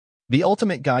the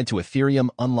ultimate guide to Ethereum,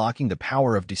 unlocking the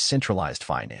power of decentralized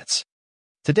finance.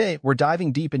 Today, we're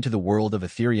diving deep into the world of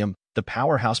Ethereum, the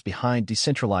powerhouse behind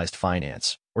decentralized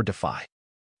finance, or DeFi.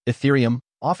 Ethereum,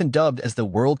 often dubbed as the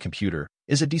world computer,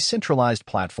 is a decentralized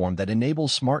platform that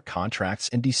enables smart contracts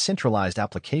and decentralized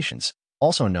applications,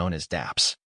 also known as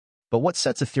dApps. But what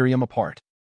sets Ethereum apart?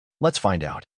 Let's find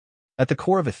out. At the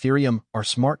core of Ethereum are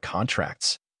smart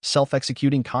contracts,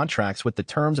 self-executing contracts with the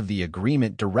terms of the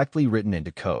agreement directly written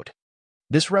into code.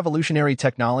 This revolutionary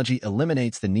technology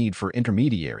eliminates the need for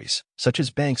intermediaries, such as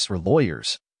banks or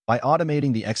lawyers, by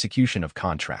automating the execution of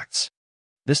contracts.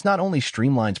 This not only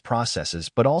streamlines processes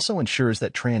but also ensures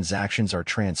that transactions are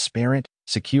transparent,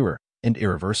 secure, and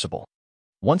irreversible.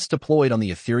 Once deployed on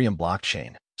the Ethereum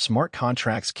blockchain, smart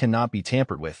contracts cannot be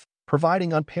tampered with,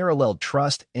 providing unparalleled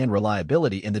trust and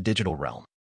reliability in the digital realm.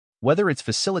 Whether it's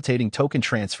facilitating token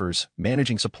transfers,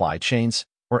 managing supply chains,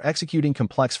 or executing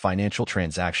complex financial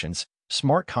transactions,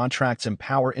 smart contracts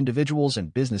empower individuals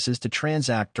and businesses to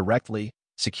transact directly,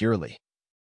 securely,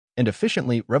 and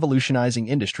efficiently, revolutionizing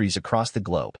industries across the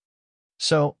globe.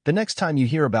 So, the next time you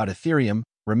hear about Ethereum,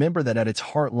 remember that at its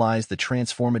heart lies the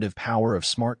transformative power of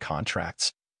smart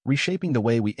contracts, reshaping the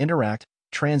way we interact,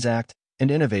 transact, and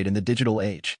innovate in the digital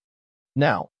age.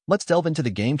 Now, let's delve into the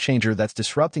game changer that's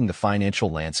disrupting the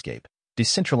financial landscape: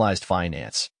 decentralized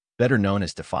finance, better known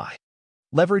as DeFi.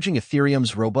 Leveraging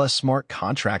Ethereum's robust smart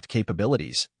contract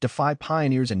capabilities, DeFi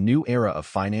pioneers a new era of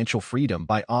financial freedom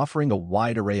by offering a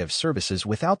wide array of services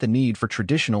without the need for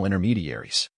traditional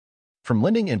intermediaries. From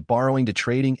lending and borrowing to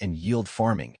trading and yield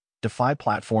farming, DeFi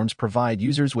platforms provide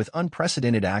users with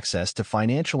unprecedented access to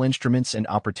financial instruments and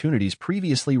opportunities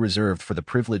previously reserved for the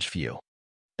privileged few.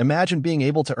 Imagine being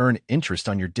able to earn interest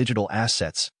on your digital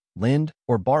assets, lend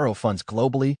or borrow funds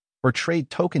globally, or trade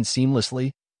tokens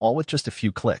seamlessly, all with just a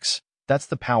few clicks. That's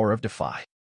the power of DeFi.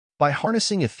 By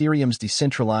harnessing Ethereum's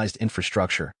decentralized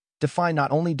infrastructure, DeFi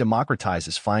not only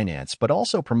democratizes finance but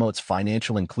also promotes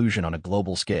financial inclusion on a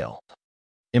global scale,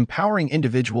 empowering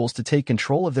individuals to take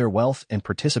control of their wealth and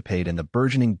participate in the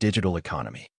burgeoning digital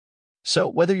economy. So,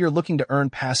 whether you're looking to earn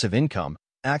passive income,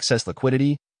 access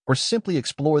liquidity, or simply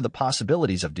explore the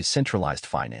possibilities of decentralized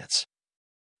finance,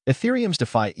 Ethereum's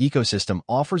DeFi ecosystem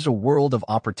offers a world of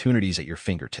opportunities at your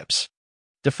fingertips.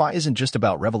 DeFi isn't just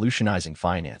about revolutionizing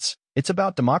finance, it's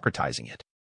about democratizing it.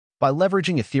 By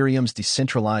leveraging Ethereum's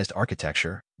decentralized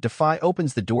architecture, DeFi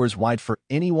opens the doors wide for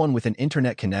anyone with an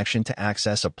internet connection to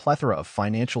access a plethora of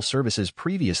financial services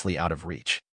previously out of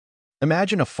reach.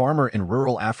 Imagine a farmer in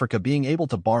rural Africa being able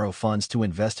to borrow funds to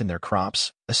invest in their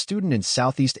crops, a student in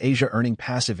Southeast Asia earning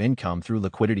passive income through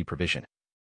liquidity provision,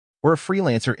 or a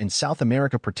freelancer in South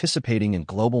America participating in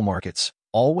global markets,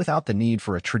 all without the need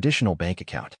for a traditional bank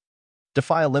account.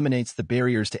 DeFi eliminates the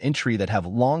barriers to entry that have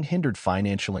long hindered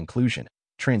financial inclusion,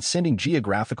 transcending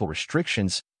geographical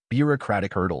restrictions,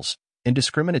 bureaucratic hurdles, and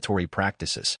discriminatory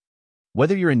practices.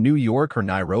 Whether you're in New York or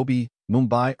Nairobi,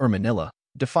 Mumbai or Manila,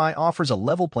 DeFi offers a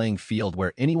level playing field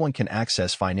where anyone can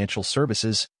access financial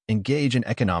services, engage in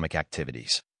economic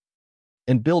activities,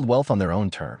 and build wealth on their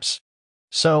own terms.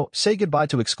 So, say goodbye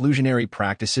to exclusionary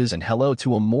practices and hello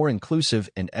to a more inclusive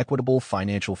and equitable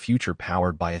financial future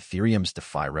powered by Ethereum's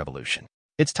DeFi revolution.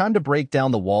 It's time to break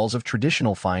down the walls of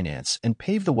traditional finance and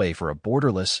pave the way for a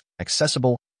borderless,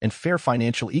 accessible, and fair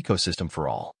financial ecosystem for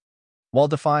all. While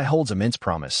DeFi holds immense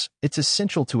promise, it's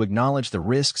essential to acknowledge the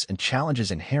risks and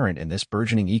challenges inherent in this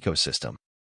burgeoning ecosystem.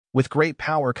 With great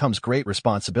power comes great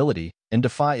responsibility, and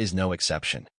DeFi is no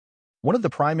exception. One of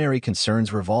the primary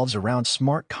concerns revolves around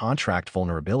smart contract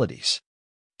vulnerabilities.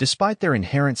 Despite their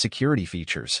inherent security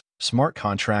features, smart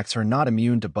contracts are not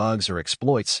immune to bugs or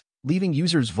exploits, leaving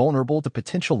users vulnerable to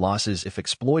potential losses if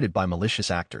exploited by malicious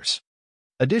actors.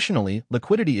 Additionally,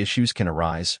 liquidity issues can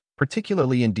arise,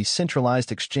 particularly in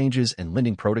decentralized exchanges and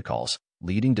lending protocols,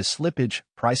 leading to slippage,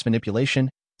 price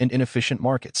manipulation, and inefficient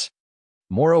markets.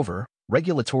 Moreover,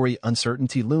 regulatory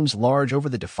uncertainty looms large over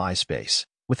the DeFi space,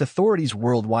 with authorities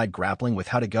worldwide grappling with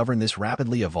how to govern this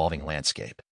rapidly evolving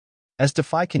landscape. As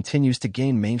DeFi continues to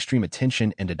gain mainstream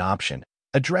attention and adoption,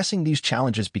 addressing these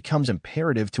challenges becomes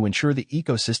imperative to ensure the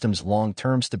ecosystem's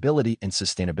long-term stability and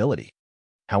sustainability.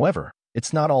 However,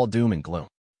 it's not all doom and gloom.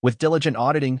 With diligent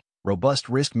auditing, robust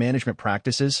risk management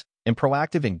practices, and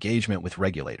proactive engagement with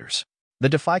regulators, the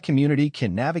DeFi community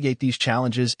can navigate these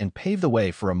challenges and pave the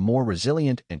way for a more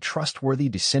resilient and trustworthy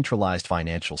decentralized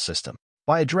financial system.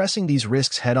 By addressing these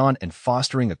risks head-on and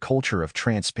fostering a culture of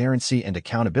transparency and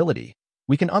accountability,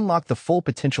 we can unlock the full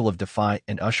potential of DeFi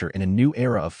and usher in a new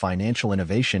era of financial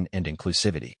innovation and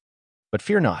inclusivity. But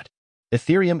fear not,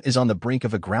 Ethereum is on the brink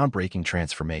of a groundbreaking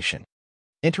transformation.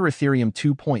 Enter Ethereum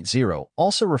 2.0,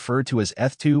 also referred to as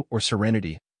ETH2 or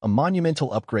Serenity, a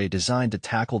monumental upgrade designed to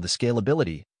tackle the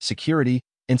scalability, security,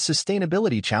 and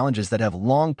sustainability challenges that have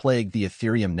long plagued the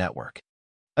Ethereum network.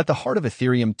 At the heart of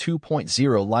Ethereum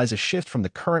 2.0 lies a shift from the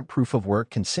current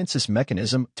proof-of-work consensus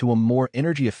mechanism to a more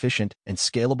energy-efficient and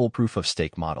scalable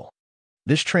proof-of-stake model.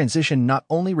 This transition not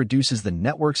only reduces the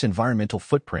network's environmental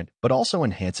footprint but also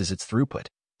enhances its throughput,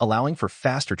 allowing for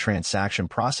faster transaction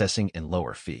processing and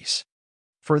lower fees.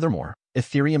 Furthermore,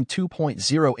 Ethereum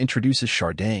 2.0 introduces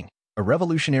sharding, a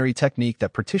revolutionary technique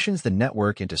that partitions the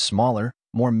network into smaller,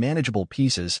 more manageable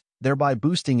pieces, thereby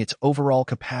boosting its overall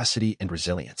capacity and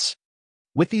resilience.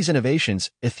 With these innovations,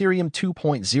 Ethereum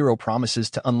 2.0 promises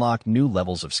to unlock new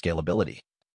levels of scalability,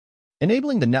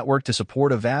 enabling the network to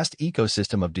support a vast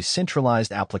ecosystem of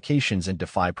decentralized applications and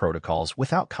DeFi protocols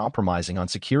without compromising on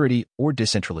security or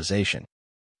decentralization.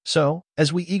 So,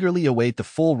 as we eagerly await the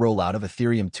full rollout of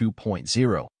Ethereum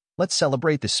 2.0, let's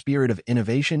celebrate the spirit of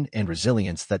innovation and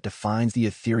resilience that defines the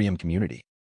Ethereum community.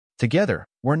 Together,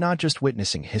 we're not just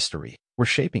witnessing history, we're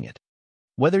shaping it.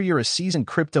 Whether you're a seasoned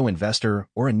crypto investor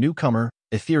or a newcomer,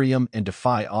 Ethereum and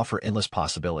DeFi offer endless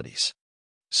possibilities.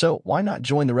 So, why not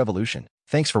join the revolution?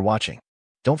 Thanks for watching.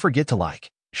 Don't forget to like,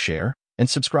 share, and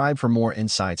subscribe for more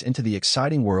insights into the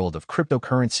exciting world of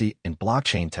cryptocurrency and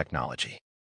blockchain technology.